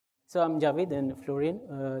So I'm Javed and Florian.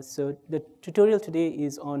 So the tutorial today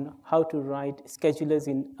is on how to write schedulers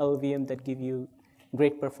in LLVM that give you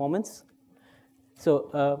great performance.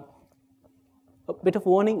 So a bit of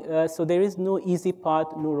warning, so there is no easy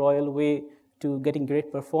path, no royal way to getting great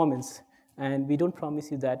performance. And we don't promise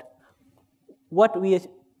you that. What we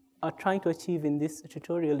are trying to achieve in this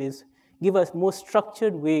tutorial is give us more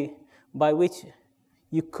structured way by which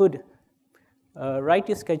you could write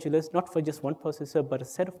your schedulers, not for just one processor, but a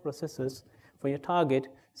set of processors for your target,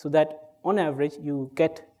 so that on average you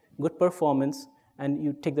get good performance and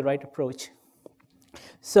you take the right approach.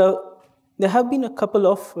 So there have been a couple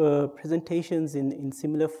of presentations in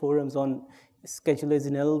similar forums on schedulers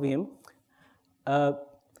in LLVM.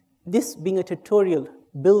 This being a tutorial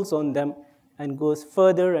builds on them and goes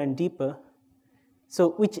further and deeper.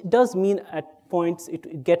 So which does mean at points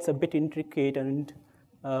it gets a bit intricate and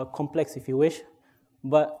complex if you wish,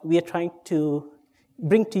 but we are trying to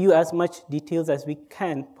bring to you as much details as we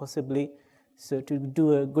can possibly, so to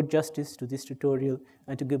do a good justice to this tutorial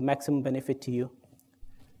and to give maximum benefit to you.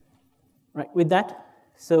 Right, with that,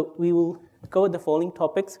 so we will cover the following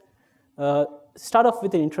topics. Start off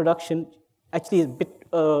with an introduction, actually a bit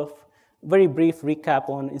of very brief recap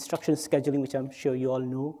on instruction scheduling, which I'm sure you all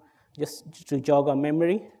know, just to jog our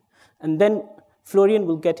memory. And then Florian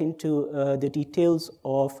will get into the details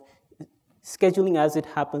of scheduling as it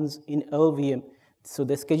happens in LLVM, so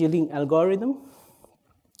the scheduling algorithm,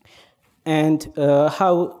 and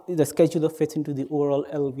how the scheduler fits into the overall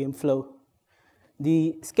LLVM flow.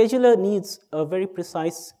 The scheduler needs a very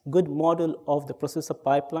precise, good model of the processor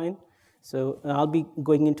pipeline. So I'll be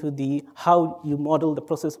going into the how you model the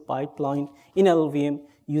processor pipeline in LLVM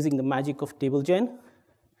using the magic of TableGen.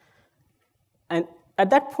 And at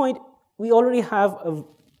that point, we already have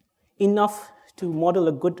enough to model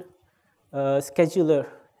a good scheduler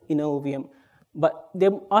in LLVM. But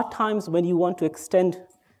there are times when you want to extend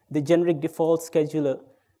the generic default scheduler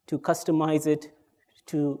to customize it,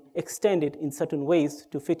 to extend it in certain ways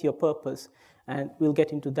to fit your purpose. And we'll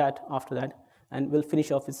get into that after that. And we'll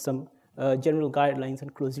finish off with some general guidelines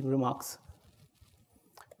and closing remarks.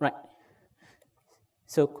 Right.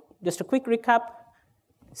 So just a quick recap.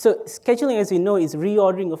 So scheduling, as you know, is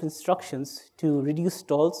reordering of instructions to reduce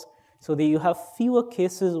stalls so that you have fewer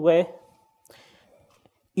cases where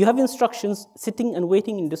you have instructions sitting and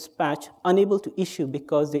waiting in dispatch, unable to issue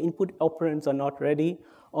because the input operands are not ready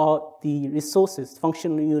or the resources,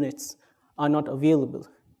 functional units, are not available.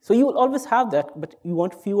 So you will always have that, but you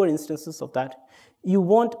want fewer instances of that. You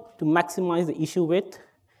want to maximize the issue width,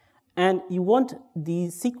 and you want the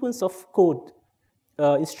sequence of code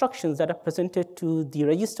instructions that are presented to the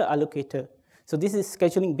register allocator. So this is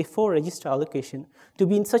scheduling before register allocation, to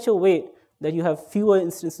be in such a way that you have fewer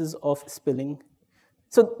instances of spilling.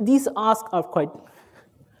 So these asks are quite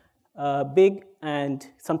big, and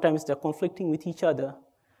sometimes they're conflicting with each other.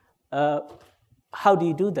 How do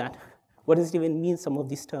you do that? What does it even mean, some of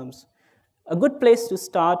these terms? A good place to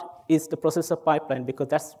start is the processor pipeline, because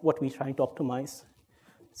that's what we're trying to optimize.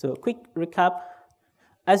 So a quick recap.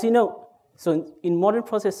 As you know, so in modern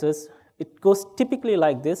processors, it goes typically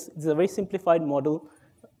like this. It's a very simplified model.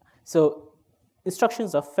 So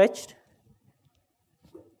instructions are fetched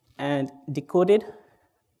and decoded.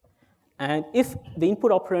 And if the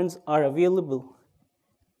input operands are available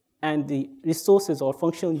and the resources or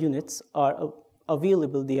functional units are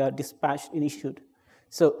available, they are dispatched and issued.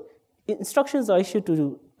 So instructions are issued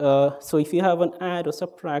to, so if you have an add or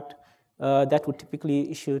subtract, that would typically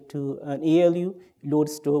issue to an ALU, load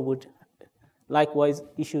store would likewise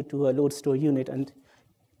issue to a load store unit. And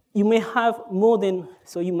you may have more than,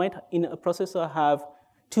 so you might in a processor have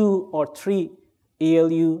 2 or 3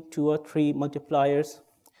 ALU, 2 or 3 multipliers.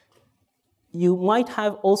 You might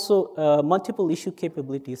have also multiple issue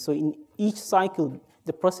capabilities. So in each cycle,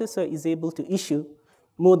 the processor is able to issue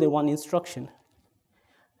more than one instruction.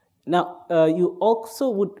 Now, you also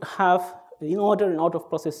would have in-order and out-of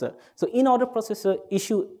processor. So in-order processor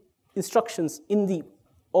issue instructions in the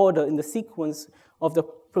order, in the sequence of the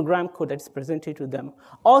program code that's presented to them.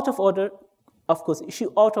 Out of order, of course, issue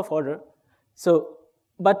out of order. So,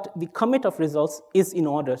 but the commit of results is in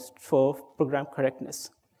order for program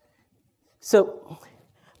correctness. So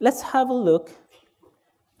let's have a look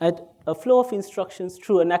at a flow of instructions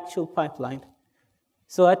through an actual pipeline.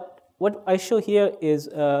 So what I show here is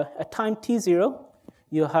at time t0,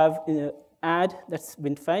 you have an add that's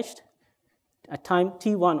been fetched. At time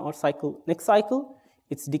t1 or cycle, next cycle,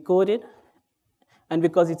 it's decoded. And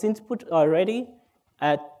because its input are ready,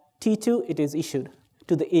 at t2, it is issued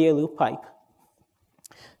to the ALU pipe.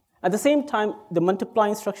 At the same time, the multiply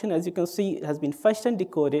instruction, as you can see, has been fetched and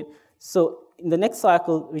decoded. So in the next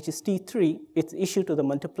cycle, which is T3, it's issued to the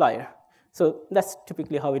multiplier. So that's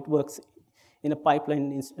typically how it works in a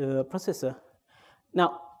pipeline processor.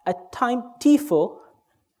 Now, at time T4,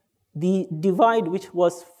 the divide which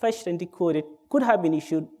was fetched and decoded could have been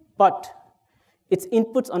issued, but its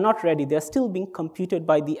inputs are not ready. They're still being computed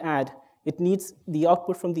by the add. It needs the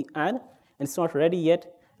output from the add, and it's not ready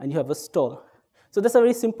yet, and you have a stall. So that's a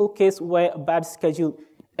very simple case where a bad schedule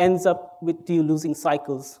ends up with you losing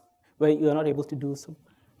cycles, where you're not able to do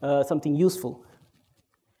something useful.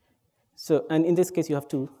 So, and in this case, you have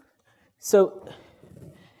to. So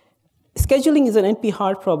scheduling is an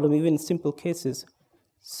NP-hard problem, even in simple cases.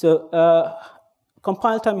 So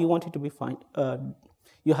compile time, you want it to be fine.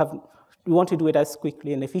 You want to do it as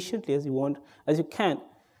quickly and efficiently as you can.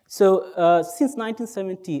 So since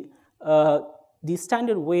 1970, the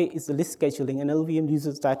standard way is the list scheduling, and LLVM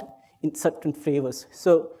uses that in certain flavors.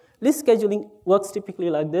 So list scheduling works typically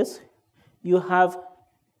like this. You have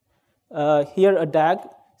here a DAG.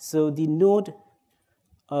 So the node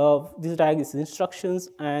of this DAG is instructions,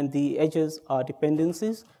 and the edges are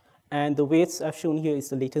dependencies. And the weights I've shown here is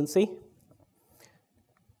the latency.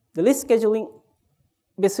 The list scheduling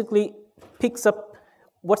basically picks up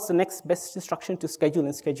what's the next best instruction to schedule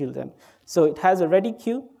and schedule them. So it has a ready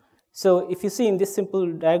queue. So if you see in this simple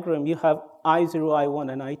diagram, you have I0,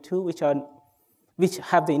 I1, and I2, which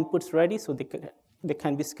have the inputs ready, so they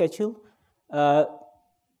can be scheduled.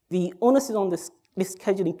 The onus is on this list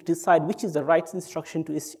scheduling to decide which is the right instruction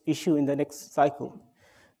to issue in the next cycle.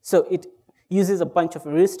 So it uses a bunch of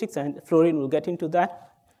heuristics, and Florian will get into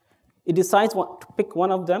that. It decides what to pick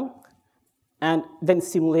one of them, and then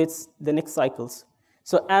simulates the next cycles.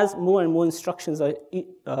 So as more and more instructions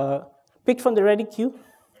are picked from the ready queue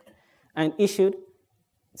and issued,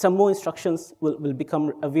 some more instructions will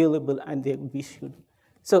become available, and they will be issued.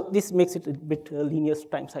 So this makes it a bit linear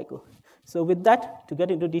time cycle. So with that, to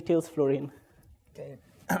get into details, Florian. Okay.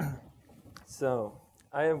 So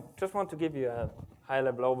I just want to give you a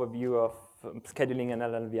high-level overview of scheduling in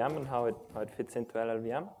LLVM and how it fits into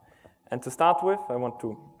LLVM. And to start with, I want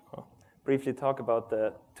to briefly talk about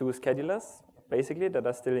the two schedulers, basically, that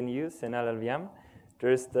are still in use in LLVM.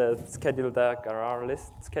 There is the schedule DAG RR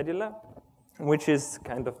list scheduler, which is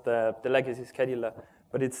kind of the legacy scheduler,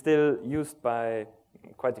 but it's still used by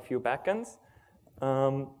quite a few backends.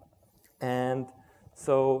 And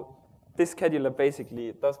so this scheduler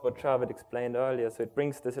basically does what Javed explained earlier. So it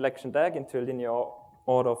brings the selection DAG into a linear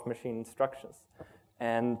order of machine instructions.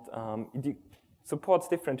 And it supports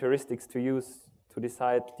different heuristics to use to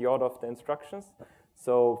decide the order of the instructions.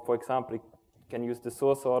 So for example, it can use the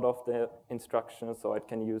source order of the instructions, or it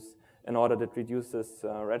can use an order that reduces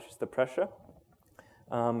register pressure.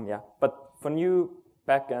 But for new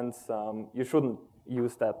backends, you shouldn't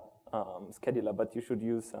use that scheduler, but you should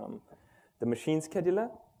use the machine scheduler,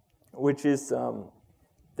 which is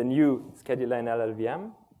the new scheduler in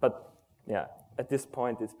LLVM. But yeah, at this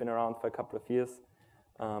point, it's been around for a couple of years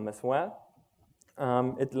as well.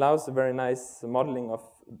 It allows a very nice modeling of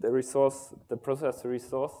the processor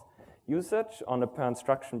resource usage on a per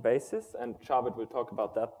instruction basis, and Javed will talk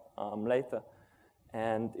about that later.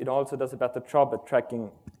 And it also does a better job at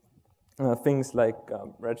tracking things like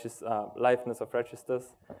liveness of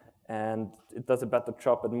registers, and it does a better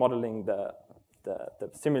job at modeling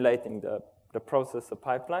simulating the processor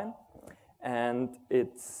pipeline. And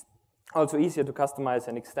it's also easier to customize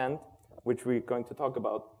and extend, which we're going to talk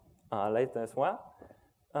about later as well.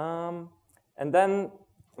 And then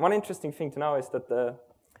one interesting thing to know is that the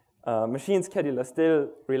machine scheduler still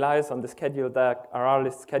relies on the schedule DAG RR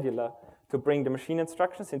list scheduler to bring the machine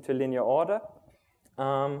instructions into linear order.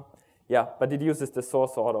 But it uses the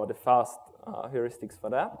source order or the fast heuristics for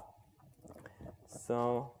that.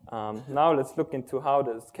 So now let's look into how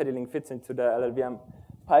the scheduling fits into the LLVM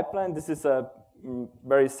pipeline. This is a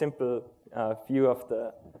very simple view of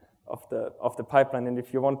the pipeline, and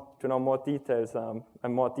if you want to know more details, a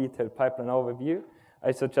more detailed pipeline overview,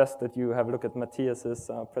 I suggest that you have a look at Matthias's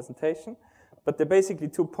presentation. But there are basically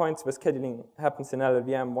 2 points where scheduling happens in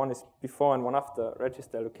LLVM. One is before and one after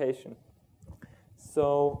register allocation.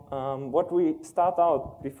 So what we start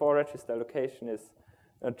out before register allocation is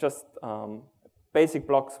just basic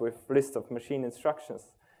blocks with lists of machine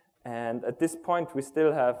instructions. And at this point, we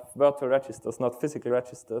still have virtual registers, not physical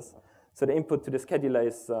registers. So the input to the scheduler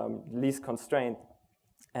is least constrained,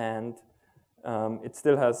 and it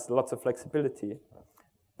still has lots of flexibility.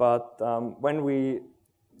 But when we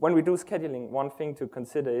do scheduling, one thing to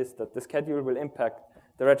consider is that the schedule will impact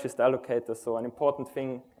the register allocator. So an important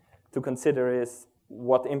thing to consider is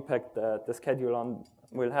what impact the schedule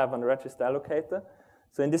will have on the register allocator.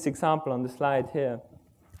 So in this example on the slide here,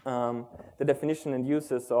 the definition and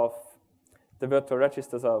uses of the virtual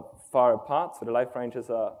registers are far apart, so the life ranges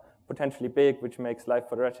are potentially big, which makes life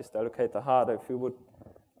for the register allocator harder if you would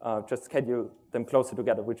just schedule them closer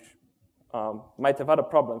together, which might have other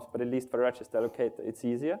problems, but at least for the register allocator, it's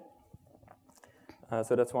easier.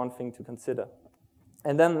 So that's one thing to consider.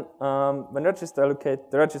 And then when the register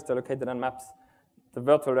allocator then maps the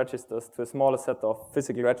virtual registers to a smaller set of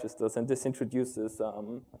physical registers, and this introduces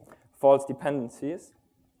false dependencies,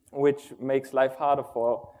 which makes life harder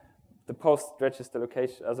for the post-register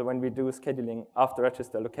location, also when we do scheduling after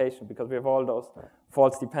register allocation, because we have all those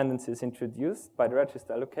false dependencies introduced by the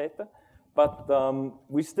register allocator. But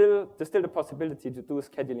there's still the possibility to do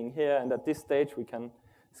scheduling here, and at this stage we can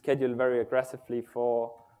schedule very aggressively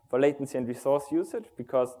for latency and resource usage,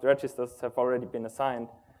 because the registers have already been assigned,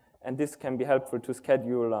 and this can be helpful to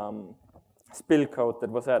schedule spill code that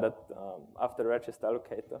was added after the register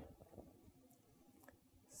allocator.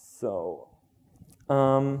 So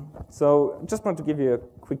just want to give you a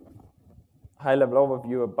quick high-level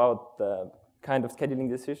overview about the kind of scheduling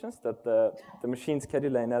decisions that the machine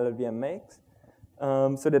scheduler in LLVM makes.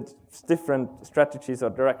 So there's different strategies or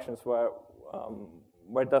directions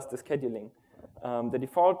where does the scheduling. The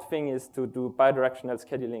default thing is to do bidirectional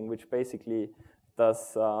scheduling, which basically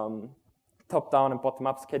does top-down and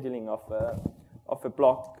bottom-up scheduling of a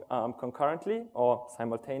block concurrently or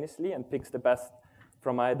simultaneously, and picks the best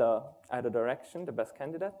from either direction, the best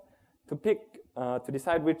candidate. To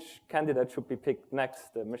decide which candidate should be picked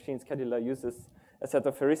next, the machine scheduler uses a set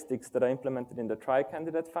of heuristics that are implemented in the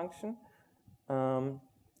try-candidate function.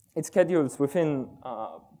 It schedules within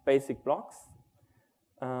basic blocks.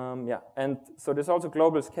 And so there's also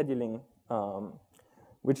global scheduling,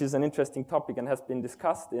 which is an interesting topic and has been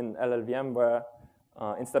discussed in LLVM, where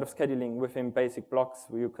instead of scheduling within basic blocks,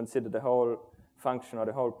 you consider the whole function or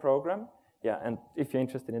the whole program. Yeah, and if you're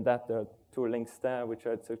interested in that, there are 2 links there, which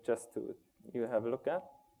I'd suggest you have a look at.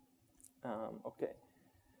 Okay.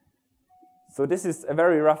 So this is a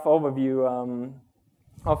very rough overview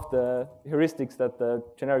of the heuristics that the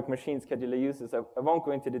generic machine scheduler uses. I won't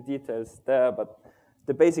go into the details there, but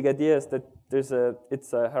the basic idea is that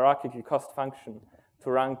it's a hierarchical cost function to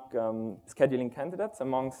rank scheduling candidates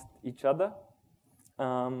amongst each other.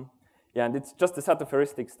 And it's just a set of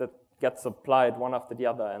heuristics that gets applied one after the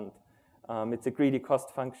other, and it's a greedy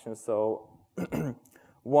cost function. So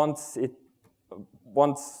once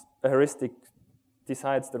a heuristic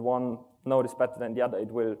decides that one node is better than the other, it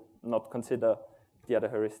will not consider the other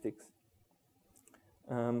heuristics.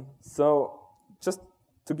 So just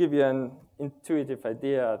to give you an intuitive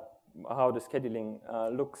idea how the scheduling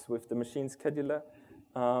looks with the machine scheduler,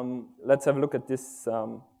 let's have a look at this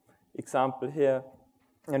example here.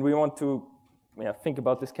 And we want to think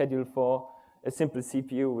about the schedule for a simple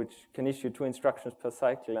CPU, which can issue 2 instructions per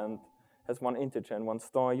cycle and has 1 integer and 1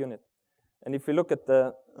 store unit. And if we look at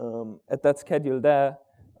that schedule there,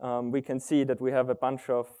 we can see that we have a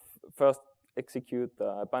bunch of first execute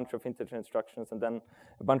a bunch of integer instructions and then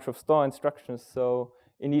a bunch of store instructions. So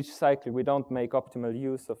in each cycle, we don't make optimal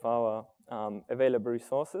use of our available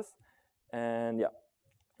resources. And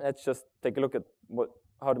let's just take a look at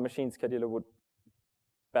how the machine scheduler would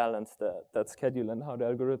balance that schedule and how the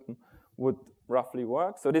algorithm would roughly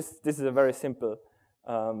work. So this is a very simple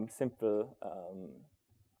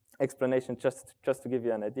explanation, just to give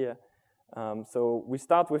you an idea. So we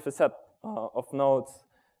start with a set of nodes.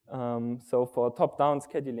 So for top-down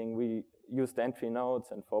scheduling, we use the entry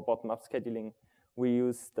nodes, and for bottom-up scheduling, we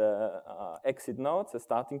use the exit nodes as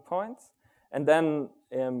starting points. And then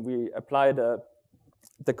we apply the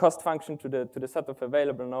cost function to the set of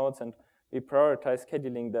available nodes, and we prioritize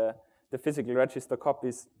scheduling the physical register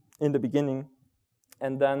copies in the beginning.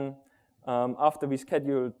 And then after we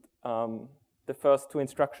scheduled the first 2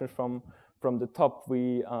 instructions from the top,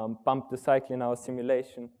 we bump the cycle in our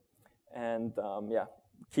simulation and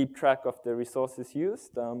keep track of the resources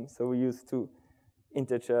used. So we use 2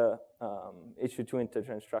 integer, issue 2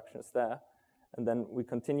 integer instructions there. And then we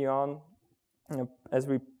continue on as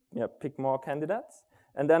we pick more candidates.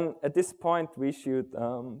 And then at this point, we issued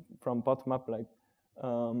from bottom up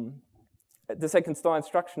the second store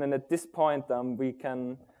instruction. And at this point, we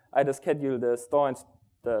can either schedule the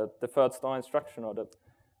third store instruction or the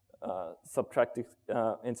subtract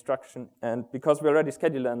instruction. And because we already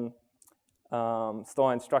scheduled an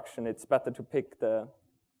store instruction, it's better to pick the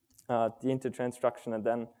integer instruction, and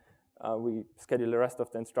then we schedule the rest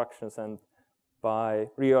of the instructions. And by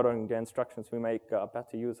reordering the instructions, we make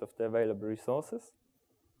better use of the available resources.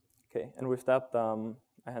 Okay, and with that,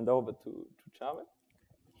 I hand over to Javed.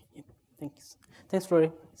 Thanks. Thanks,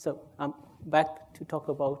 Florian. So I'm back to talk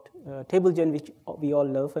about TableGen, which we all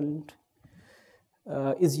love and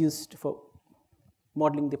is used for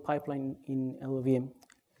modeling the pipeline in LLVM.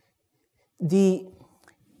 The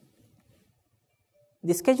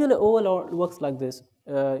scheduler overall works like this.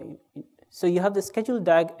 So you have the schedule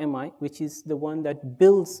DAG MI, which is the one that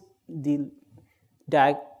builds the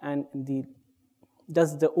DAG and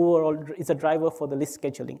does the overall, is a driver for the list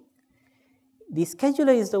scheduling. The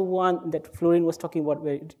scheduler is the one that Florian was talking about,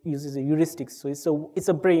 where it uses a heuristics. So it's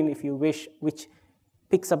a brain, if you wish, which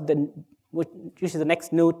picks up which is the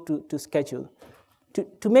next node to schedule.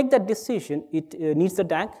 To make that decision, it needs the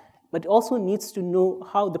DAG, but it also needs to know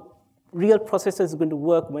how the real processor is going to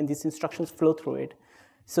work when these instructions flow through it.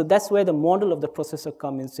 So that's where the model of the processor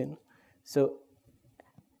comes in. So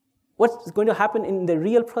what's going to happen in the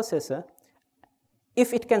real processor,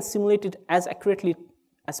 if it can simulate it as accurately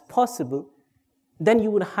as possible, then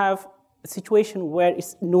you would have a situation where it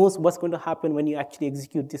knows what's going to happen when you actually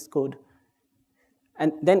execute this code.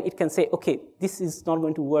 And then it can say, okay, this is not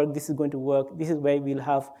going to work, this is going to work, this is where we'll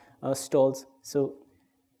have stalls. So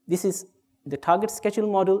this is the target schedule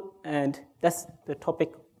model, and that's the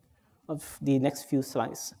topic of the next few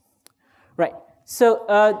slides. Right,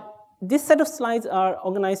 so this set of slides are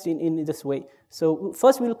organized in this way. So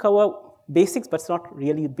first we'll cover basics, but it's not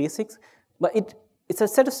really basics, but it's a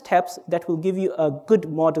set of steps that will give you a good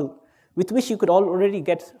model with which you could already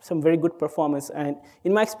get some very good performance. And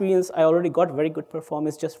in my experience, I already got very good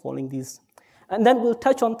performance just following these. And then we'll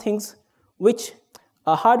touch on things which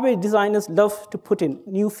hardware designers love to put in,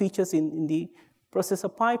 new features in the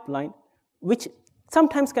processor pipeline, which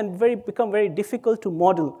sometimes can become very difficult to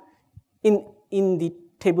model in the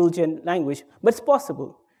TableGen language, but it's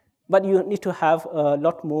possible. But you need to have a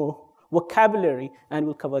lot more vocabulary, and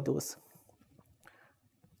we'll cover those.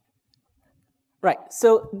 Right,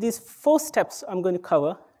 so these 4 steps I'm going to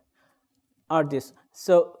cover are this.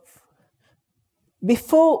 So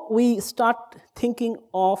before we start thinking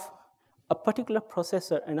of a particular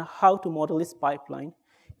processor and how to model this pipeline,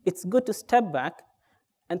 it's good to step back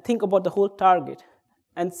and think about the whole target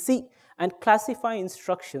and see and classify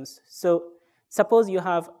instructions. So suppose you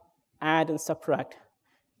have add and subtract.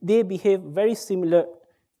 They behave very similar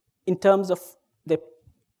in terms of the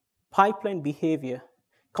pipeline behavior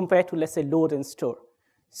compared to, let's say, load and store.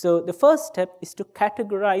 So the first step is to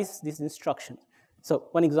categorize these instructions. So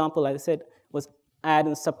one example I said was add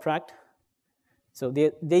and subtract. So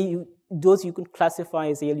those you can classify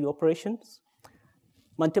as ALU operations.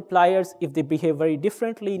 Multipliers, if they behave very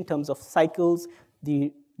differently in terms of cycles,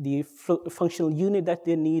 the functional unit that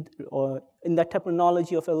they need, or in that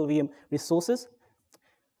terminology of LLVM, resources.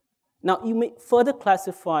 Now, you may further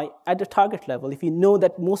classify at the target level if you know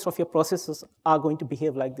that most of your processes are going to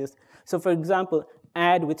behave like this. So for example,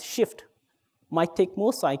 add with shift might take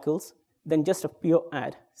more cycles than just a pure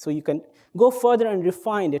add. So you can go further and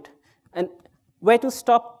refine it. And where to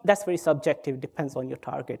stop, that's very subjective. It depends on your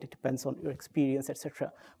target. It depends on your experience,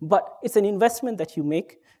 etc. But it's an investment that you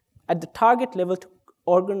make at the target level to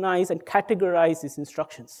organize and categorize these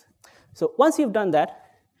instructions. So once you've done that,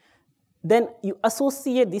 then you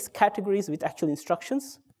associate these categories with actual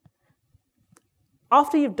instructions.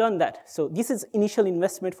 After you've done that, so this is initial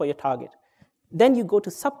investment for your target. Then you go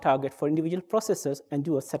to sub-target for individual processors and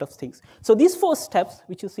do a set of things. So these 4 steps,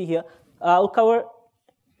 which you see here, I'll cover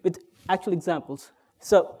with actual examples.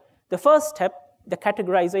 So the first step, the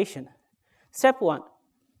categorization. Step 1,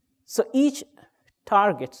 so each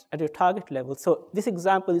target at your target level. So this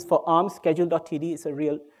example is for ARM schedule.td. It's a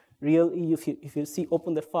real, if you see,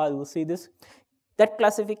 open the file, you'll see this. That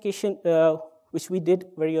classification, which we did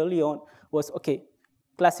very early on, was, okay,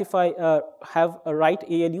 classify, have a write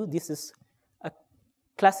ALU. This is a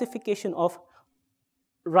classification of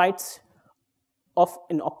writes of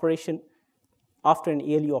an operation after an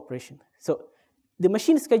ALU operation. So the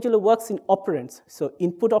machine scheduler works in operands. So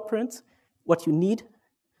input operands, what you need,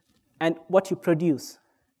 and what you produce.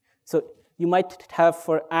 So you might have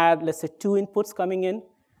for add, let's say, 2 inputs coming in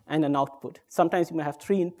and an output. Sometimes you may have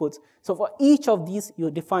 3 inputs. So for each of these, you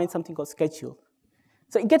define something called schedule.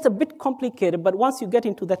 So it gets a bit complicated, but once you get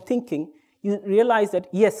into that thinking, you realize that,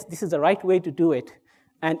 yes, this is the right way to do it,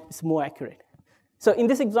 and it's more accurate. So in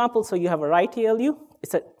this example, so you have a write ALU,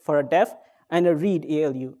 it's for a def, and a read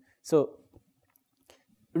ALU. So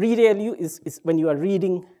read ALU is when you are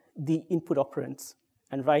reading the input operands,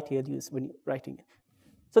 and write ALU is when you're writing it.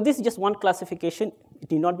 So this is just one classification.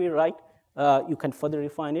 It need not be right. You can further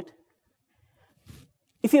refine it.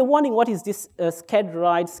 If you're wondering what is this sched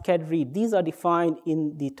write, sched read, these are defined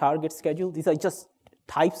in the target schedule. These are just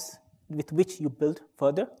types with which you build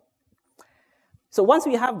further. So once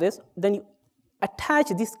we have this, then you attach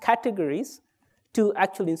these categories to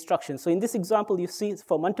actual instructions. So in this example, you see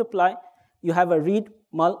for multiply, you have a read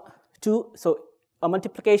mul2. So a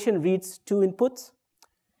multiplication reads 2 inputs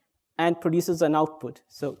and produces an output.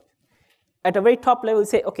 So at a very top level, you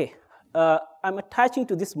say, okay, I'm attaching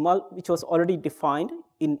to this mul, which was already defined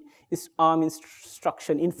in this ARM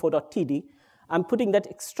instruction info.td. I'm putting that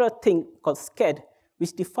extra thing called sched,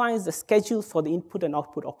 which defines the schedule for the input and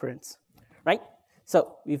output operands, right?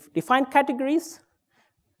 So we've defined categories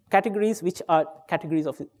which are categories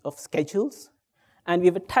of schedules, and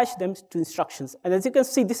we've attached them to instructions. And as you can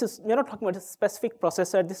see, we're not talking about a specific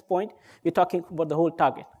processor at this point. We're talking about the whole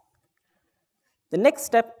target. The next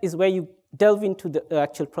step is where you delve into the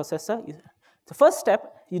actual processor. The first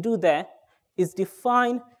step you do there is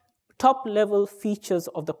define top-level features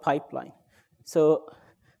of the pipeline. So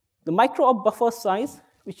the micro-op buffer size,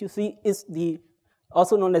 which you see is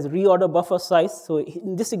also known as reorder buffer size. So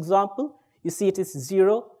in this example, you see it is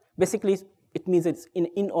 0. Basically, it means it's an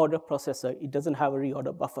in-order processor. It doesn't have a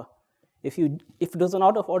reorder buffer. If it was an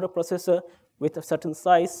out-of-order processor with a certain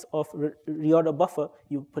size of reorder buffer,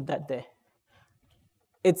 you put that there.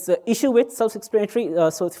 It's an issue with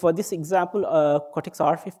self-explanatory. So for this example, Cortex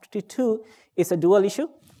R52 is a dual issue.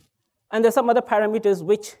 And there's some other parameters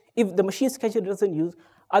which, if the machine scheduler doesn't use,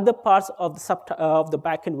 other parts of the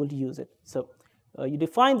backend will use it. So you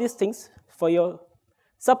define these things for your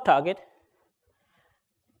sub-target.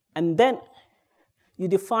 And then you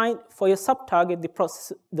define for your sub-target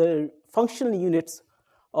the functional units,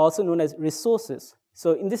 also known as resources.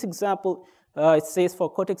 So in this example, it says for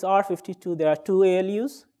Cortex R52, there are 2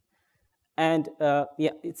 ALUs. And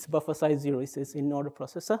it's buffer size 0. It says in-order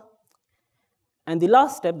processor. And the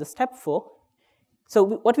last step, the step 4. So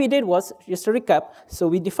what we did was, just to recap, so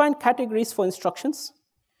we defined categories for instructions.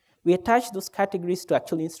 We attached those categories to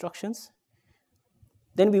actual instructions.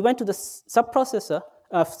 Then we went to the sub-processor,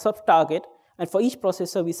 sub-target, and for each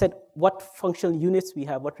processor, we said what functional units we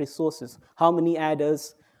have, what resources, how many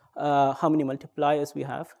adders, how many multipliers we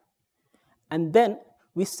have. And then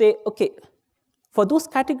we say, okay, for those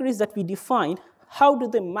categories that we defined, how do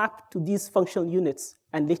they map to these functional units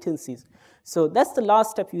and latencies? So that's the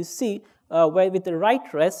last step you see, where with the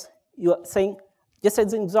write res, you are saying, just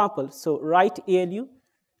as an example, so write ALU.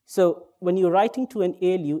 So when you're writing to an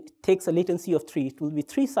ALU, it takes a latency of 3. It will be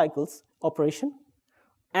 3 cycles operation,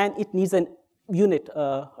 and it needs a unit,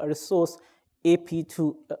 a resource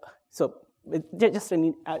AP2. So just a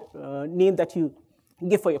name that you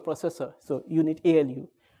give for your processor. So unit ALU,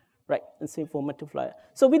 right? And same for multiplier.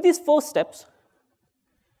 So with these 4 steps,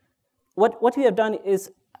 what we have done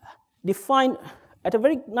is define at a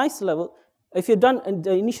very nice level, if you've done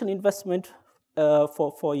the initial investment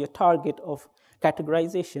for your target of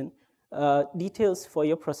categorization, details for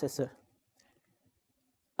your processor.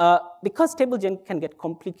 Because TableGen can get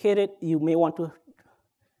complicated, you may want to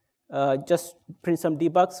just print some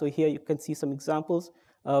debug. So here you can see some examples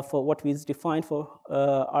for what is defined for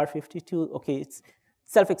R52. Okay, it's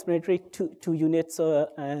self-explanatory, 2 units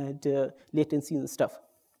and latency and stuff.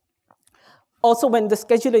 Also, when the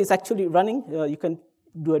scheduler is actually running, you can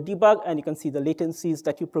do a debug and you can see the latencies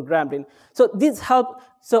that you programmed in. So these help.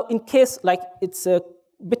 So in case like it's a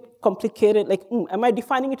bit complicated, like am I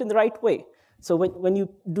defining it in the right way? So when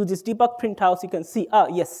you do this debug printouts, you can see,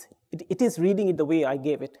 yes, it is reading it the way I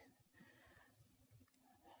gave it.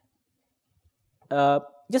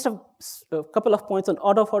 Just a couple of points on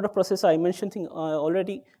out-of-order processor. I mentioned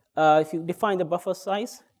already. If you define the buffer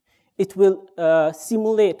size, it will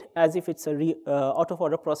simulate as if it's a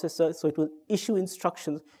out-of-order processor, so it will issue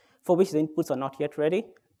instructions for which the inputs are not yet ready.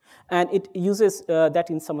 And it uses that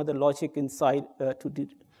in some of the logic inside to do.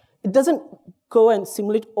 It doesn't go and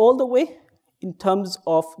simulate all the way in terms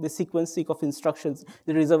of the sequencing of instructions,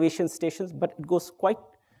 the reservation stations, but it goes quite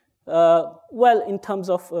well in terms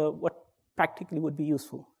of what practically would be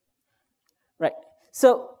useful. Right.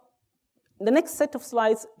 So the next set of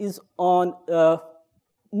slides is on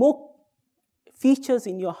more features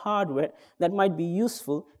in your hardware that might be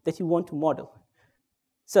useful that you want to model.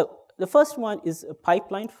 So the first one is a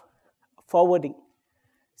pipeline forwarding.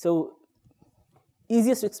 So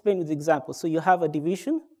easiest to explain with examples. So you have a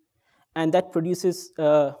division, and that produces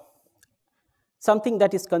something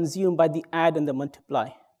that is consumed by the add and the multiply.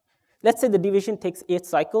 Let's say the division takes 8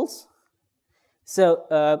 cycles.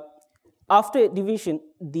 So after division,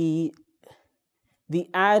 the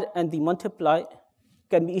add and the multiply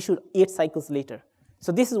can be issued 8 cycles later.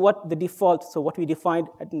 So this is what the default, so what we defined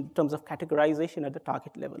in terms of categorization at the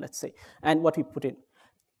target level, let's say, and what we put in.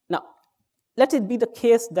 Now, let it be the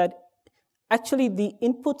case that actually the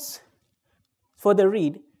inputs for the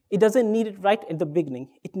read it doesn't need it right at the beginning.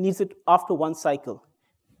 It needs it after one cycle.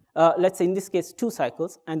 Let's say in this case 2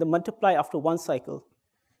 cycles, and the multiply after 1 cycle.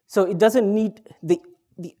 So it doesn't need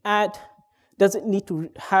the add doesn't need to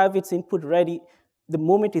have its input ready the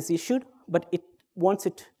moment it's issued, but it wants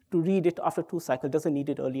it to read it after 2 cycles, doesn't need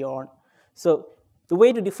it earlier on. So the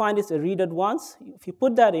way to define is a read advance. If you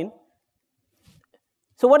put that in,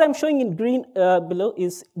 so what I'm showing in green below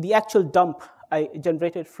is the actual dump I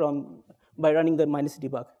generated by running the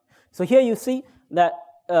 -debug. So here you see that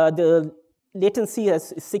the latency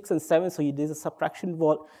is 6 and 7, so there's a subtraction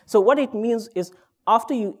wall. So what it means is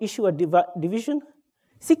after you issue a division,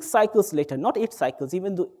 6 cycles later, not 8 cycles,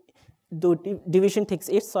 even though division takes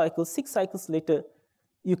 8 cycles, 6 cycles later,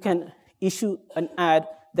 you can issue an add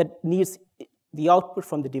that needs the output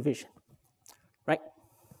from the division, right?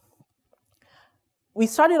 I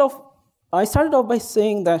started off by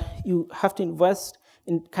saying that you have to invest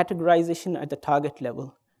in categorization at the target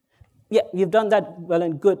level. Yeah, we've done that well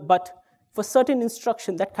and good, but for certain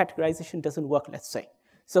instruction, that categorization doesn't work, let's say.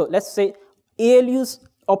 So let's say ALUs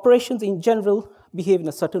operations in general behave in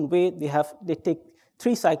a certain way. They take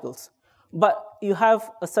 3 cycles. But you have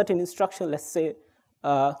a certain instruction, let's say,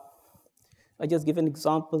 I just give an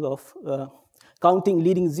example of counting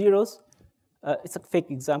leading zeros. It's a fake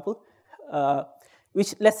example,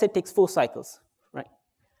 which let's say takes 4 cycles, right?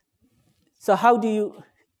 So how do you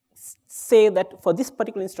say that for this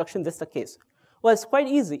particular instruction, that's the case? Well, it's quite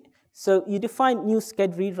easy. So you define new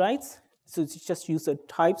sched read writes. So it's just user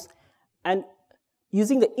types. And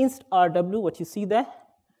using the inst RW, what you see there,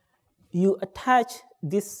 you attach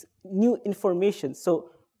this new information.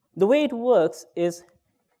 So the way it works is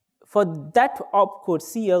for that opcode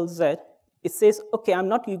CLZ, it says, okay, I'm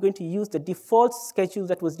not going to use the default schedule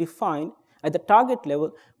that was defined at the target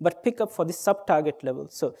level, but pick up for the sub-target level.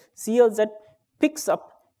 So CLZ picks up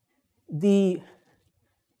the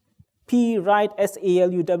P write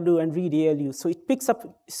SALUW and read ALU. So it picks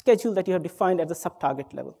up schedule that you have defined at the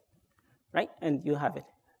sub-target level, right? And you have it.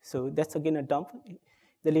 So that's again a dump.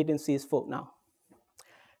 The latency is 4 now.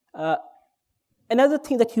 Another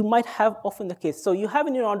thing that you might have often the case, so you have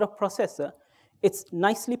in your order processor, it's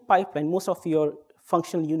nicely pipelined. Most of your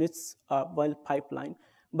functional units are well pipelined.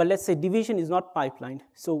 But let's say division is not pipelined.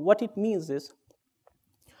 So what it means is,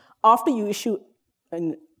 after you issue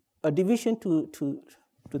a division to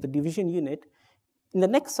the division unit, in the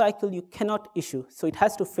next cycle you cannot issue. So it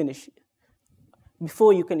has to finish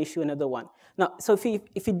before you can issue another one. Now, so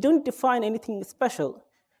if you don't define anything special,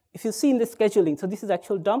 if you see in the scheduling, so this is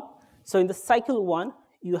actual dump. So in the cycle 1,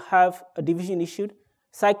 you have a division issued.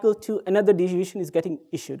 Cycle 2, another division is getting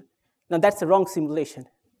issued. Now that's the wrong simulation.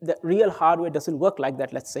 The real hardware doesn't work like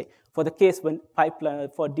that, let's say, for the case when pipeline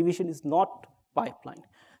for division is not pipelined.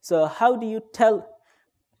 So how do you tell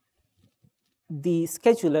the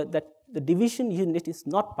scheduler that the division unit is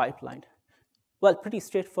not pipelined? Well, pretty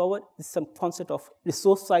straightforward. There's some concept of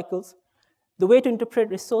resource cycles. The way to interpret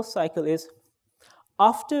resource cycle is,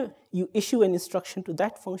 after you issue an instruction to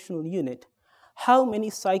that functional unit, how many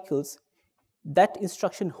cycles that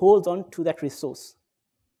instruction holds on to that resource.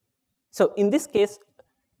 So in this case,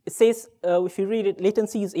 it says, if you read it,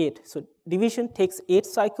 latency is 8. So division takes 8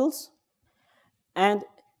 cycles, and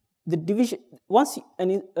the division, once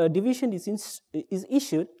a division is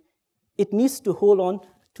issued, it needs to hold on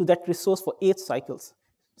to that resource for 8 cycles.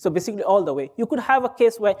 So basically all the way. You could have a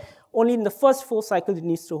case where only in the first 4 cycles it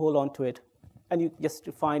needs to hold on to it, and you just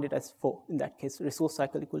define it as 4. In that case, resource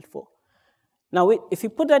cycle equals 4. Now, if you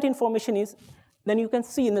put that information in, then you can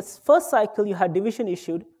see in the first cycle you had division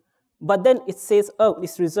issued, but then it says, oh,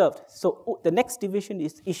 it's reserved. So the next division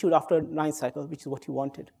is issued after 9 cycles, which is what you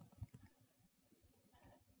wanted.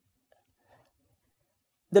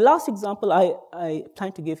 The last example I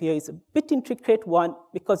plan to give here is a bit intricate one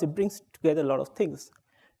because it brings together a lot of things.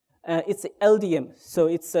 It's a LDM, so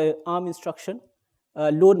it's an ARM instruction,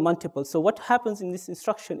 load multiple. So what happens in this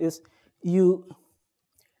instruction is you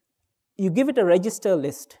give it a register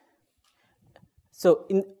list. So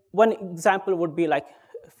in one example would be like,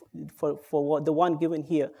 for the one given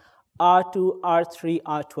here, R2, R3,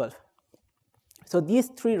 R12. So these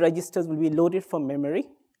 3 registers will be loaded from memory.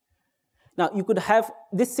 Now you could have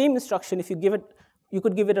this same instruction if you give it, you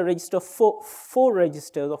could give it a register of 4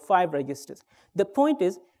 registers or 5 registers. The point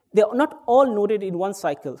is, they are not all loaded in one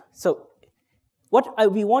cycle. So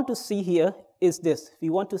what we want to see here is this. We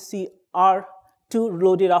want to see R2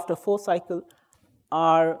 loaded after 4 cycles,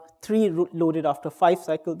 R3 loaded after 5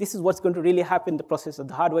 cycles. This is what's going to really happen in the processor.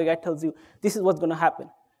 The hardware guy tells you this is what's going to happen.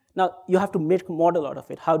 Now, you have to make a model out of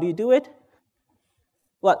it. How do you do it?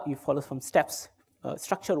 Well, you follow some steps,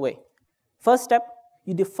 structured way. First step,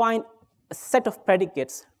 you define a set of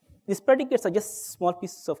predicates. these predicates are just small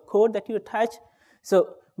pieces of code that you attach,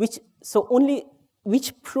 so only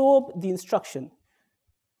which probe the instruction.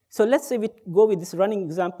 So let's say we go with this running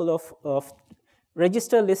example of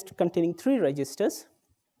register list containing 3 registers.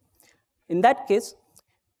 In that case,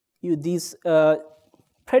 this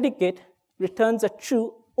predicate returns a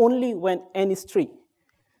true only when n is 3.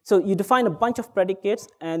 So you define a bunch of predicates,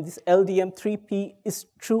 and this LDM 3p is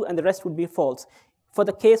true, and the rest would be false, for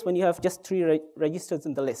the case when you have just 3 registers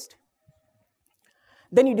in the list.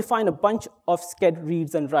 Then you define a bunch of sched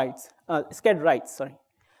reads and writes,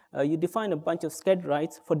 you define a bunch of sched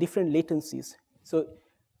writes for different latencies. So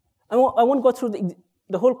I won't go through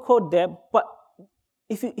the whole code there, but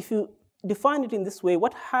if you define it in this way,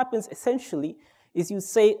 what happens essentially is you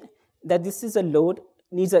say that this is a load,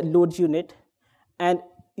 needs a load unit, and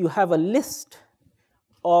you have a list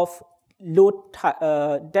of load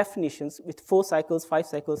definitions with 4 cycles, 5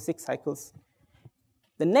 cycles, 6 cycles.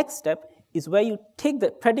 The next step is where you take the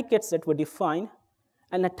predicates that were defined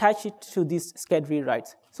and attach it to these sched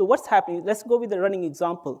rewrites. So what's happening? Let's go with the running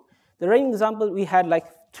example. The running example, we had like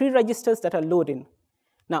 3 registers that are loading.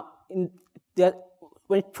 Now,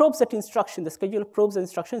 when it probes that instruction, the scheduler probes the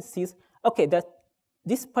instruction, sees, okay, that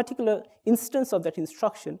this particular instance of that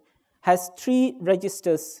instruction has 3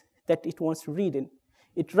 registers that it wants to read in.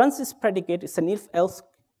 It runs this predicate, it's an if-else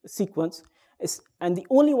sequence, and the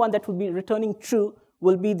only one that will be returning true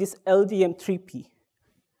will be this LDM3p.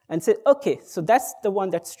 And say, okay, so that's the one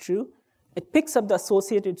that's true. It picks up the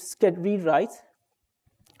associated sched read writes,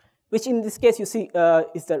 which in this case you see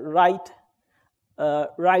is the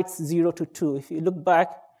writes 0 to 2. If you look back,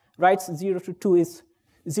 writes 0 to 2 is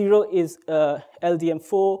 0 is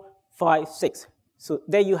LDM4, 5, 6. So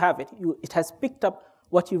there you have it. It has picked up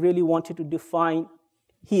what you really wanted to define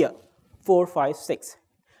here, 4, 5, 6.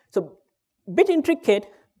 So a bit intricate.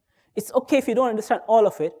 It's okay if you don't understand all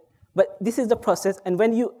of it, but this is the process. And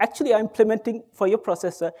when you actually are implementing for your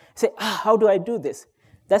processor, say, how do I do this?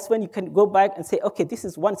 That's when you can go back and say, okay, this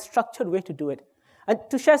is one structured way to do it. And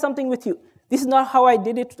to share something with you, this is not how I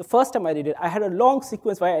did it the first time I did it. I had a long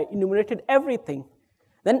sequence where I enumerated everything.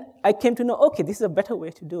 Then I came to know, okay, this is a better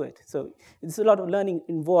way to do it. So there's a lot of learning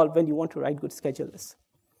involved when you want to write good schedulers.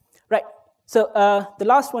 Right, so the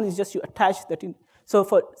last one is just you attach that in. So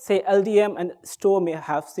for, say, LDM and store may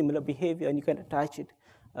have similar behavior, and you can attach it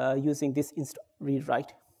using this read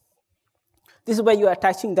write. This is where you're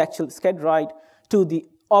attaching the actual sched write to the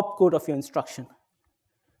opcode of your instruction.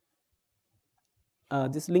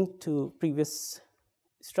 This link to previous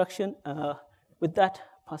instruction. With that,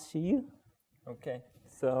 pass to you. Okay,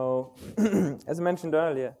 so as I mentioned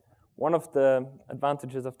earlier, one of the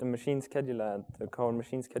advantages of the machine scheduler and the core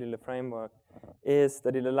machine scheduler framework is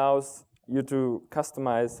that it allows you to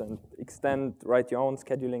customize and extend, write your own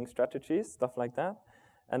scheduling strategies, stuff like that.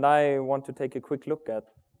 And I want to take a quick look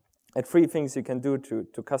at 3 things you can do to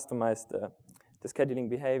customize the scheduling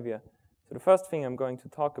behavior. So the first thing I'm going to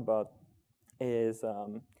talk about is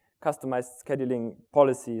customized scheduling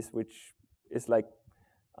policies, which is like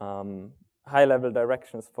high-level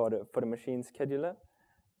directions for the machine scheduler.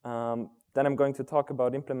 Then I'm going to talk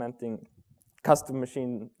about implementing custom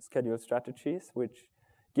machine schedule strategies, which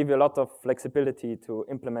give you a lot of flexibility to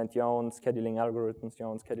implement your own scheduling algorithms, your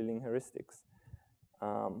own scheduling heuristics.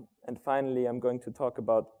 And finally, I'm going to talk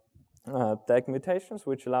about tag mutations,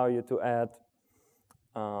 which allow you to add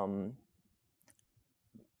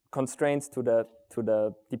constraints to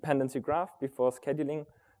the dependency graph before scheduling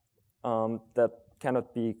that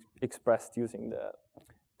cannot be expressed using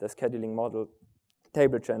the scheduling model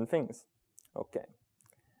TableGen things. Okay.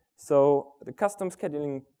 So the custom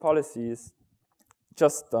scheduling policies,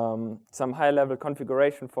 just some high-level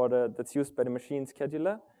configuration that's used by the machine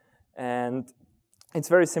scheduler, and it's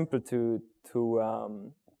very simple to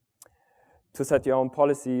set your own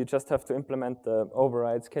policy. You just have to implement the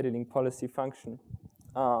override scheduling policy function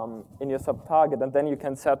in your sub-target, and then you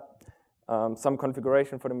can set some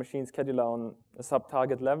configuration for the machine scheduler on a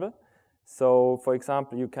sub-target level. So, for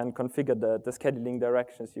example, you can configure the scheduling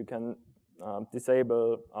directions. You can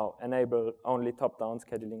disable or enable only top-down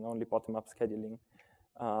scheduling, only bottom-up scheduling.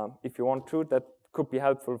 If you want to, that could be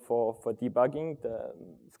helpful for debugging the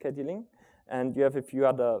scheduling. And you have a few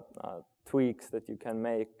other tweaks that you can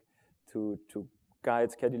make to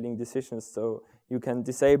guide scheduling decisions. So you can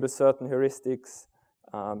disable certain heuristics.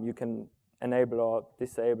 You can enable or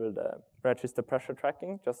disable the register pressure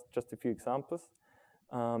tracking. Just a few examples.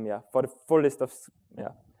 For the full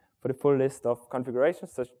list of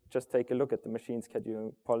configurations, so just take a look at the machine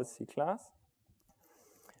scheduling policy class.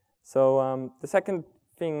 So the second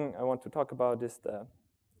thing I want to talk about is the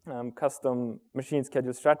custom machine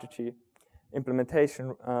schedule strategy.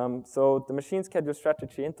 implementation. So the machine schedule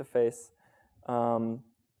strategy interface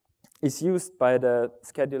is used by the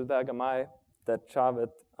schedule diagram I that Javed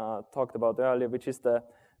talked about earlier, which is the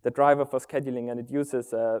driver for scheduling, and it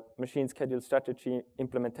uses a machine schedule strategy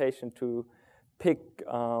implementation to pick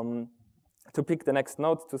the next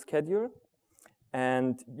nodes to schedule.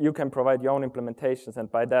 And you can provide your own implementations,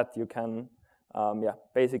 and by that you can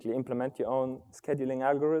basically implement your own scheduling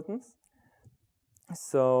algorithms.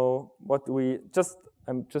 So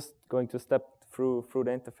I'm just going to step through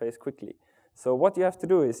the interface quickly. So what you have to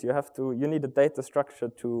do is you need a data structure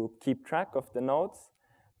to keep track of the nodes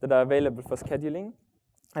that are available for scheduling.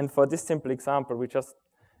 And for this simple example, we just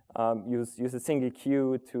use a single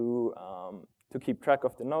queue to keep track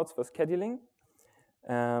of the nodes for scheduling.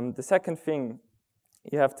 The second thing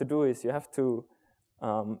you have to do is you have to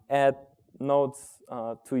add nodes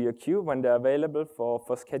to your queue when they're available for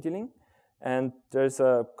scheduling. And there's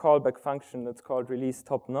a callback function that's called release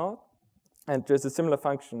top node. And there's a similar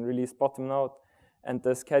function, release bottom node. And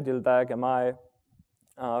the schedule diagram I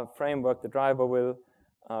framework, the driver will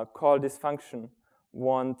call this function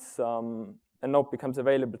once a node becomes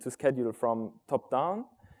available to schedule from top down.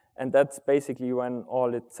 And that's basically when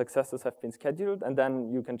all its successors have been scheduled. And then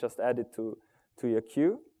you can just add it to your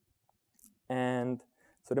queue. And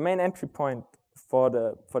so the main entry point for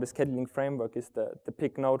the scheduling framework is the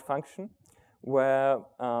pick node function, where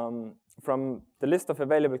from the list of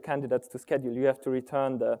available candidates to schedule, you have to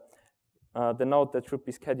return the node that should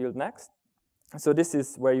be scheduled next. So this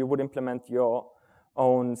is where you would implement your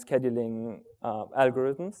own scheduling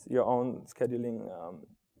algorithms, your own scheduling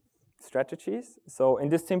strategies. So in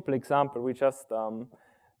this simple example, we just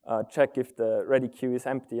check if the ready queue is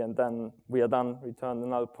empty, and then we are done, return the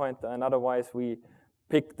null pointer. And otherwise, we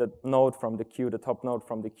pick the node from the queue, the top node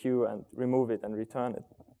from the queue, and remove it and return it.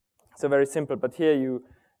 So very simple, but here you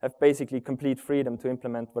have basically complete freedom to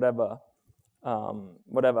implement whatever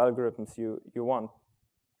algorithms you want.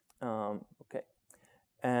 Okay,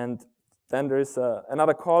 and then there is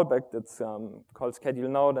another callback that's called schedule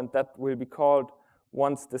node, and that will be called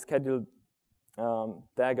once the schedule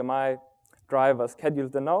diagram I driver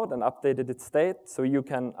scheduled the node and updated its state. So you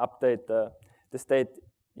can update the state,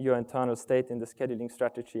 your internal state in the scheduling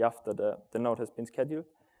strategy after the node has been scheduled.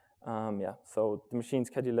 So the machine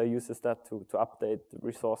scheduler uses that to update the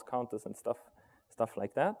resource counters and stuff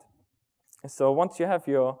like that. So once you have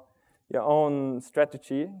your own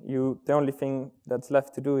strategy, the only thing that's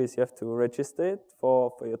left to do is you have to register it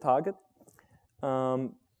for your target.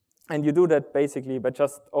 And you do that basically by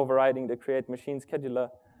just overriding the create machine scheduler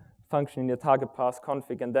function in your target path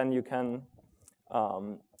config, and then you can,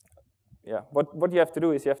 what you have to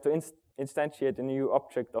do is you have to instantiate a new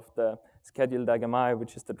object of the schedule diagram I,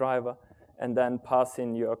 which is the driver, and then pass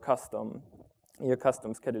in your custom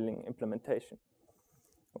scheduling implementation.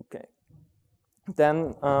 Okay.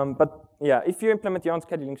 Then, if you implement your own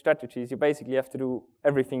scheduling strategies, you basically have to do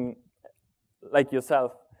everything like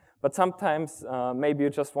yourself. But sometimes maybe you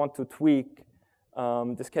just want to tweak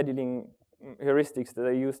the scheduling heuristics that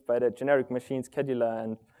are used by the generic machine scheduler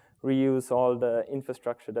and reuse all the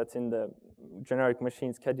infrastructure that's in the generic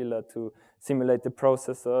machine scheduler to simulate the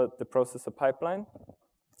processor pipeline.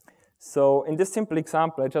 So in this simple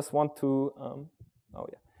example, I just want to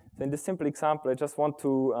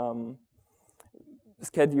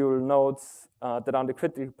schedule nodes that are on the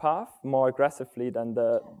critical path more aggressively than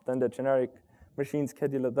the generic machine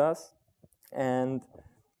scheduler does. And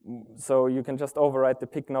so you can just override the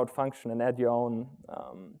pick node function and add your own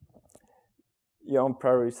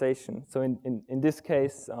prioritization. So in this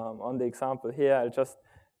case, on the example here, I'll just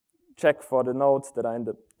check for the nodes that are in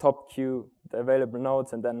the top queue, the available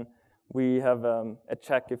nodes, and then we have a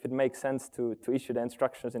check if it makes sense to issue the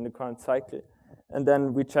instructions in the current cycle. And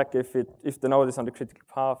then we check if the node is on the critical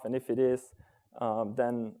path, and if it is,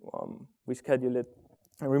 then we schedule it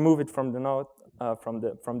and remove it from the node, from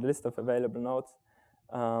the list of available nodes.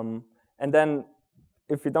 And then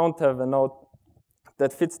if we don't have a node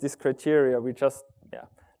that fits this criteria, we just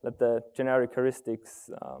let the generic heuristics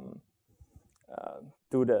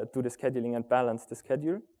do the scheduling and balance the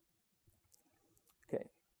schedule. Okay.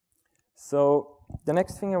 So the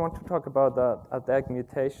next thing I want to talk about are DAG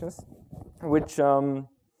mutations, which so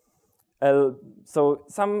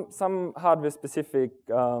some hardware-specific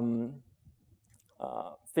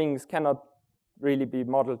things cannot really be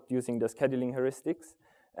modeled using the scheduling heuristics,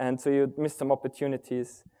 and so you miss some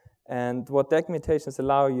opportunities. And what DAG mutations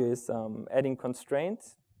allow you is adding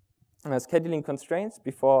constraints, scheduling constraints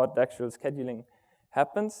before the actual scheduling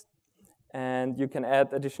happens. And you can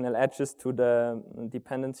add additional edges to the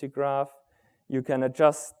dependency graph. You can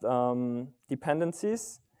adjust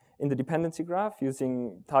dependencies in the dependency graph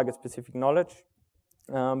using target-specific knowledge.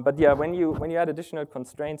 But yeah, when you add additional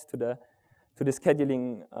constraints to the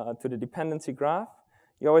scheduling to the dependency graph,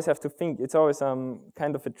 you always have to think it's always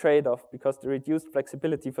kind of a trade-off, because the reduced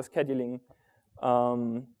flexibility for scheduling.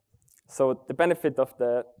 So the benefit of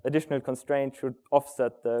the additional constraint should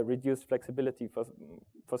offset the reduced flexibility for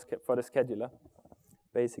the scheduler,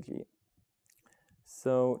 basically.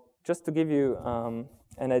 So just to give you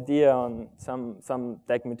an idea on some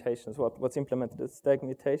DAG mutations, what's implemented as DAG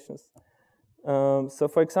mutations. So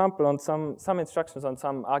for example, on some instructions on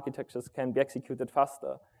some architectures can be executed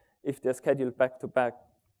faster if they're scheduled back-to-back.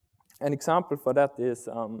 An example for that is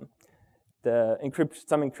some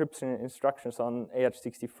encryption instructions on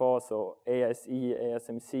AH64, so ASE,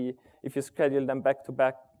 ASMC. If you schedule them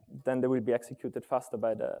back-to-back, then they will be executed faster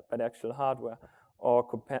by the actual hardware. Or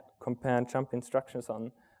compare and jump instructions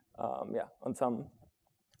on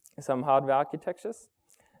some hardware architectures.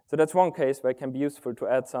 So that's one case where it can be useful to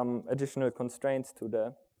add some additional constraints to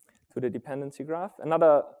the dependency graph.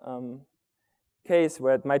 Another case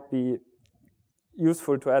where it might be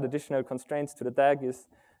useful to add additional constraints to the DAG is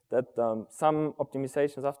that some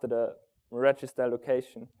optimizations after the register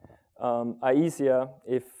allocation are easier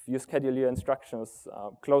if you schedule your instructions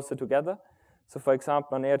closer together. So for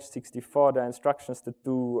example, on AH64, there are instructions that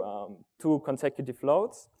do 2 consecutive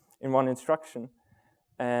loads in one instruction.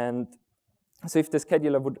 And so if the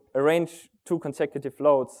scheduler would arrange 2 consecutive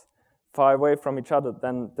loads far away from each other,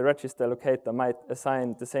 then the register allocator might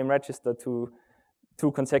assign the same register to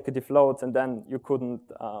 2 consecutive loads, and then you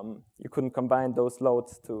couldn't combine those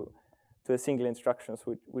loads to a single instruction,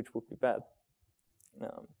 which would be bad.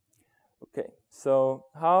 Okay, so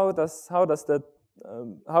how does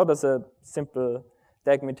a simple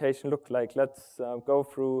DAG mutation look like? Let's go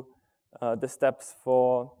through the steps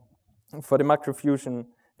for the macrofusion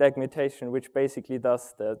DAG mutation, which basically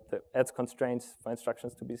does adds constraints for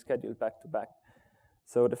instructions to be scheduled back-to-back.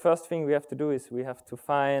 So the first thing we have to do is we have to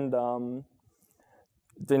find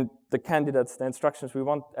the candidates, the instructions we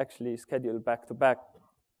want actually scheduled back-to-back.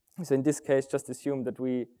 So in this case, just assume that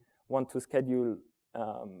we want to schedule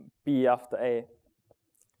B after A,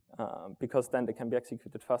 because then they can be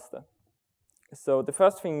executed faster. So the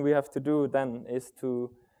first thing we have to do then is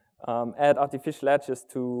to add artificial edges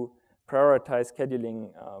to prioritize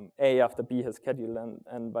scheduling A after B has scheduled,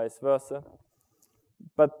 and vice versa.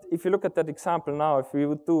 But if you look at that example now, if we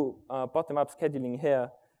would do bottom-up scheduling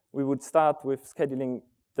here, we would start with scheduling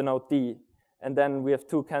the node D, and then we have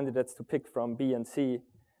 2 candidates to pick from, B and C.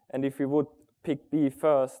 And if we would pick B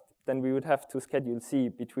first, then we would have to schedule C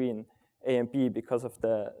between A and B because of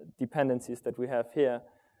the dependencies that we have here.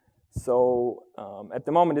 So at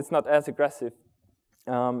the moment, it's not as aggressive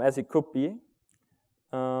as it could be.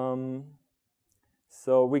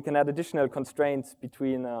 So we can add additional constraints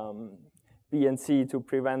between B and C to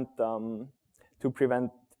prevent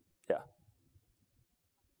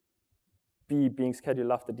B being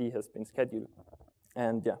scheduled after D has been scheduled.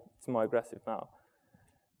 And yeah, it's more aggressive now.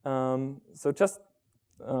 So just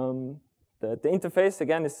the interface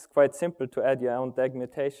again is quite simple to add your own DAG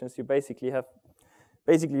mutations. You basically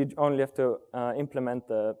only have to implement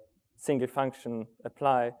the single function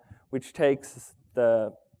apply, which takes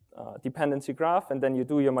the dependency graph, and then you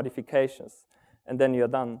do your modifications, and then you're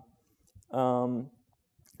done. And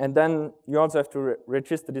then you also have to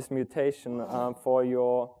register this mutation for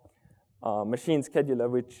your machine scheduler,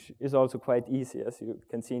 which is also quite easy, as you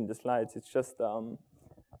can see in the slides. It's just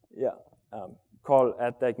call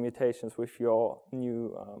add DAG mutations with your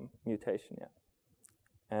new mutation. Yeah,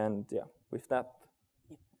 and yeah, with that.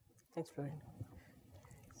 Yeah. Thanks, Florian.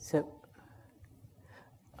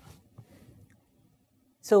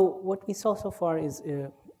 So what we saw so far is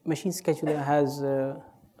machine scheduler has a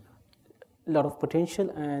lot of potential,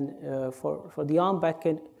 and for the ARM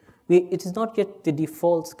backend, it is not yet the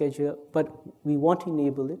default scheduler, but we want to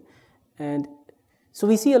enable it. And so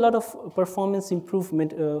we see a lot of performance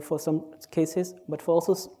improvement for some cases, but for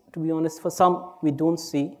also, to be honest, for some we don't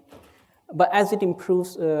see. But as it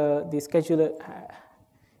improves, the scheduler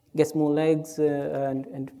gets more legs and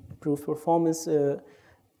improves performance.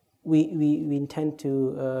 We intend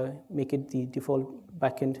to make it the default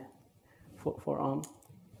backend for ARM.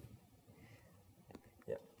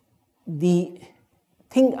 Yeah. The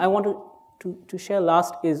thing I wanted to share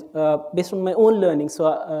last is based on my own learning. So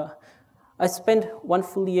I spent 1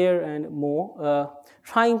 full year and more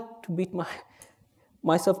trying to beat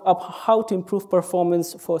myself up how to improve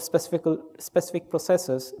performance for specific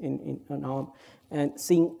processors in ARM, and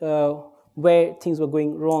seeing where things were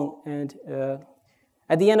going wrong. And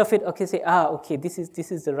at the end of it, okay, say, okay, this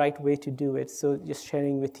is the right way to do it. So just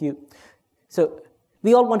sharing with you. So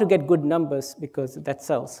we all want to get good numbers because that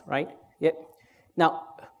sells, right? Yeah. Now,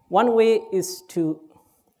 one way is to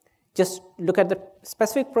just look at the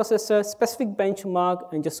specific processor, specific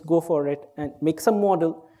benchmark, and just go for it and make some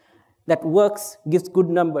model that works, gives good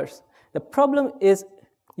numbers. The problem is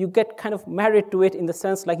you get kind of married to it in the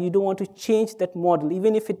sense like you don't want to change that model.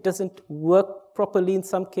 Even if it doesn't work properly in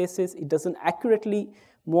some cases, it doesn't accurately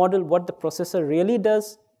model what the processor really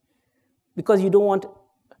does, because you don't want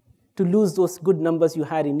to lose those good numbers you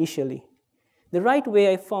had initially. The right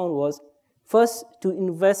way I found was first to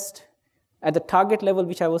invest at the target level,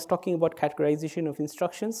 which I was talking about, categorization of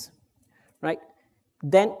instructions, right?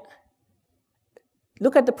 Then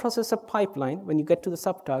look at the processor pipeline when you get to the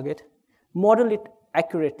sub-target, model it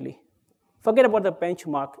accurately. Forget about the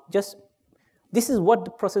benchmark. Just this is what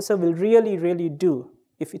the processor will really, really do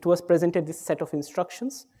if it was presented this set of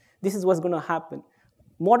instructions. This is what's going to happen.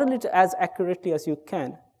 Model it as accurately as you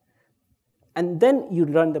can. And then you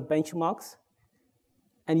run the benchmarks,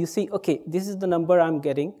 and you see, okay, this is the number I'm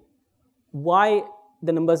getting. Why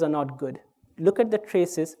the numbers are not good? Look at the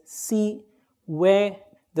traces, see where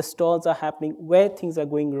the stalls are happening, where things are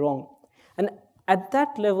going wrong. And at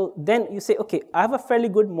that level, then you say, okay, I have a fairly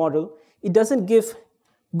good model. It doesn't give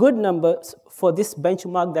good numbers for this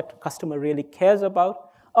benchmark that customer really cares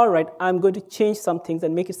about. All right, I'm going to change some things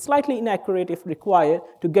and make it slightly inaccurate if required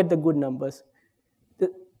to get the good numbers.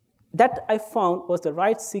 That I found was the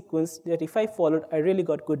right sequence that if I followed, I really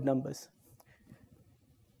got good numbers.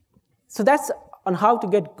 So that's on how to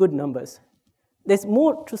get good numbers. There's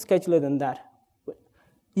more to scheduler than that.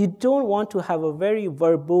 You don't want to have a very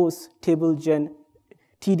verbose TableGen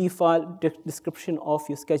TD file description of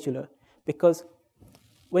your scheduler, because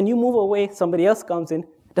when you move away, somebody else comes in,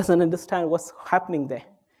 doesn't understand what's happening there.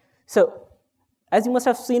 So as you must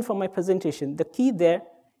have seen from my presentation, the key there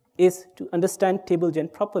is to understand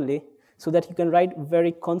TableGen properly so that you can write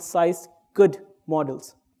very concise, good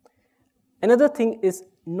models. Another thing is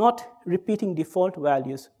not repeating default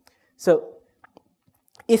values. So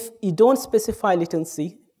if you don't specify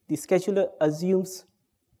latency, the scheduler assumes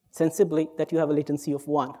sensibly that you have a latency of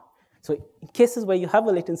 1. So in cases where you have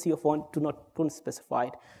a latency of 1, don't specify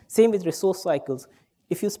it. Same with resource cycles.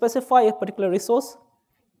 If you specify a particular resource,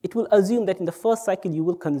 it will assume that in the first cycle you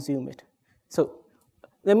will consume it. So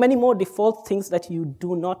there are many more default things that you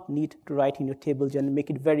do not need to write in your TableGen and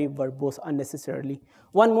make it very verbose unnecessarily.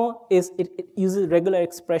 One more is it uses regular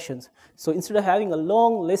expressions. So instead of having a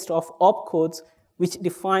long list of opcodes which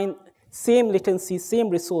define same latency, same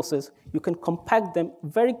resources, you can compact them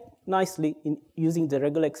very nicely in using the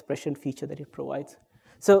regular expression feature that it provides.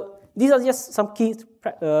 So these are just some keys.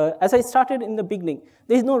 As I started in the beginning,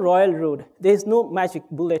 there is no royal road. There is no magic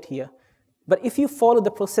bullet here. But if you follow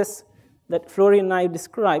the process that Florian and I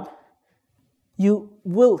described, you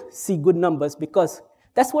will see good numbers, because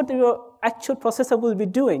that's what your actual processor will be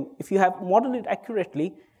doing. If you have modeled it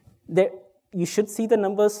accurately, you should see the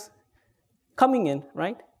numbers coming in,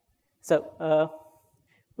 right? So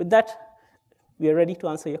with that, we are ready to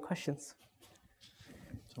answer your questions.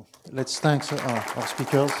 So let's thank our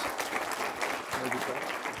speakers.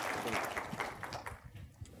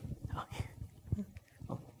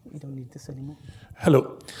 Oh, we don't need this anymore.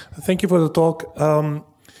 Hello. Thank you for the talk.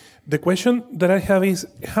 The question that I have is,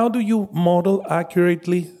 how do you model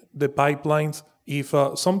accurately the pipelines if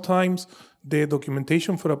sometimes the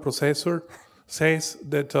documentation for a processor says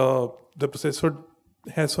that the processor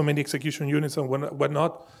has so many execution units and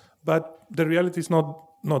whatnot, but the reality is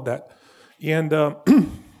not that. And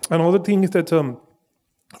another thing is that,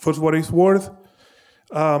 for what it's worth,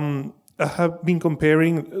 I have been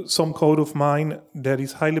comparing some code of mine that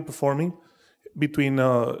is highly performing between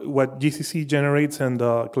what GCC generates and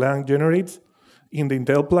Clang generates in the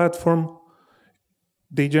Intel platform.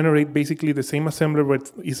 They generate basically the same assembler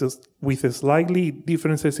with slightly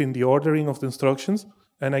differences in the ordering of the instructions,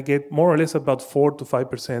 and I get more or less about 4 to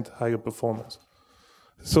 5% higher performance.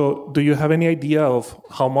 So do you have any idea of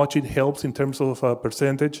how much it helps in terms of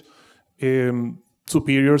percentage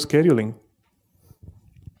superior scheduling?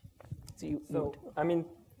 So, I mean,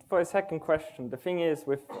 for a second question, the thing is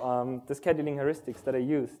with the scheduling heuristics that I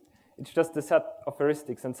used, it's just a set of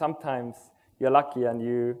heuristics, and sometimes you're lucky and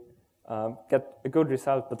you get a good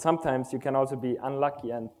result, but sometimes you can also be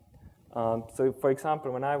unlucky. And so, for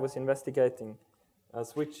example, when I was investigating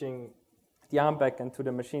switching the ARM backend to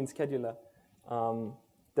the machine scheduler,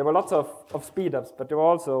 there were lots of speed-ups, but there were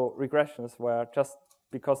also regressions where just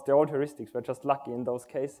because the old heuristics were just lucky in those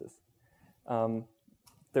cases,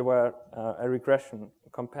 there were a regression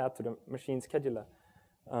compared to the machine scheduler.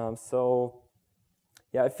 So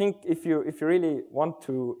yeah, I think if you really want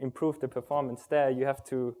to improve the performance there, you have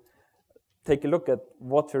to take a look at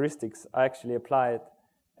what heuristics are actually applied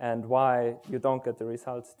and why you don't get the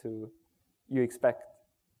results you expect.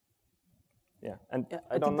 Yeah, and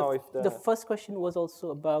I don't know if the first question was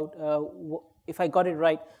also about, if I got it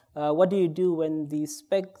right, what do you do when the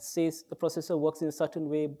spec says the processor works in a certain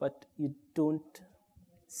way, but you don't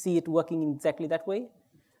see it working exactly that way?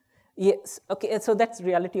 Yes, okay, so that's the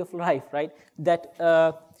reality of life, right? That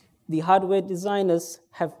the hardware designers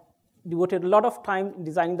have devoted a lot of time in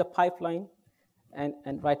designing the pipeline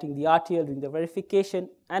and writing the RTL, doing the verification,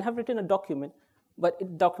 and have written a document, but the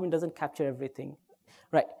document doesn't capture everything,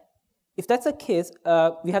 right? If that's the case,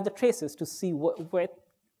 we have the traces to see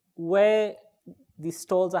where the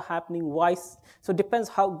stalls are happening, why. So it depends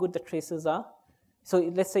how good the traces are. So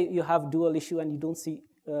let's say you have dual issue and you don't see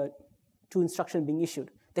two instructions being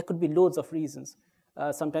issued. There could be loads of reasons.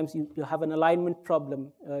 Sometimes you have an alignment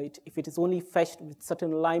problem. If it is only fetched with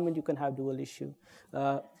certain alignment, you can have dual issue.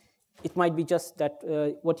 It might be just that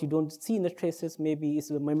what you don't see in the traces maybe is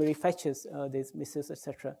the memory fetches, there's misses,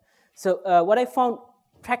 etc. So what I found,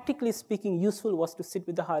 practically speaking, useful was to sit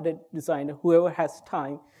with the hardware designer, whoever has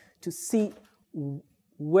time, to see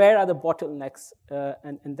where are the bottlenecks,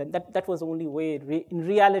 and then that was the only way in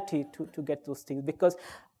reality to get those things. Because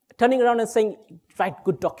turning around and saying, write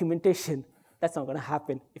good documentation, that's not going to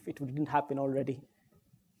happen if it didn't happen already.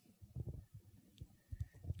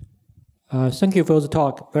 Thank you for the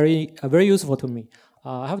talk. Very useful to me.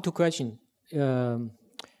 I have two questions.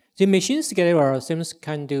 The machine scheduler seems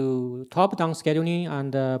can do top-down scheduling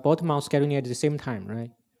and bottom-up scheduling at the same time,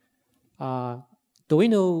 right? Do we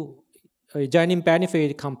know is there any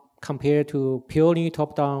benefit compared to purely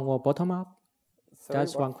top-down or bottom-up?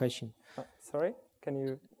 That's one question. Sorry, can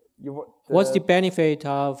you? What's the benefit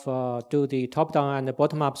of do the top-down and the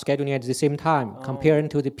bottom-up scheduling at the same time, comparing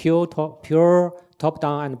to the pure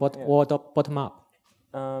top-down and bottom-up?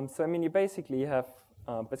 So I mean, you basically have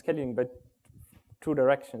by scheduling, but two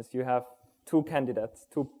directions. You have two candidates,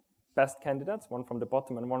 two best candidates, one from the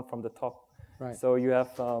bottom and one from the top. Right. So you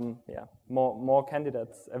have more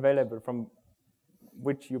candidates available from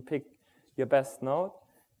which you pick your best node,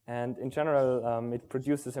 and in general, it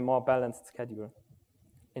produces a more balanced schedule.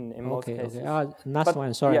 In most cases. Okay. Last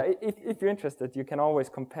one, sorry. Yeah, if you're interested, you can always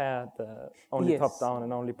compare the only top-down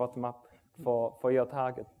and only bottom-up for your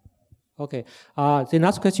target. Okay. The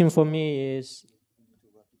last question for me is,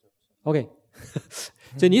 okay.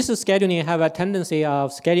 So this scheduling have a tendency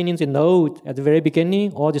of scheduling the node at the very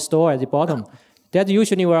beginning or the store at the bottom. That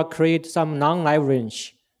usually will create some non-live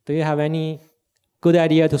range. Do you have any good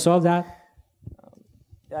idea to solve that?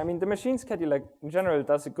 I mean, the machine scheduler in general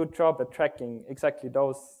does a good job at tracking exactly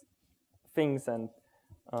those things, and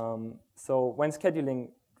so when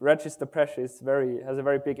scheduling, register pressure has a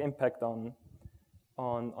very big impact on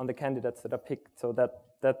the candidates that are picked. So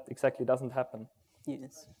that exactly doesn't happen.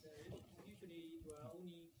 Yes. Usually, you will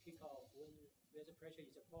only pick up when the pressure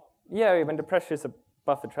is above. Yeah, when the pressure is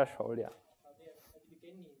above the threshold. Yeah. At the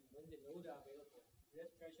beginning, when the nodes are available,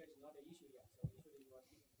 that pressure is not an issue yet. So usually you are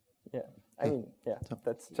picking. Yeah. I mean, yeah,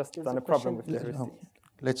 that's just a problem with the heuristics.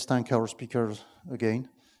 Let's thank our speakers again.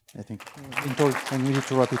 I think we need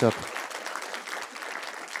to wrap it up.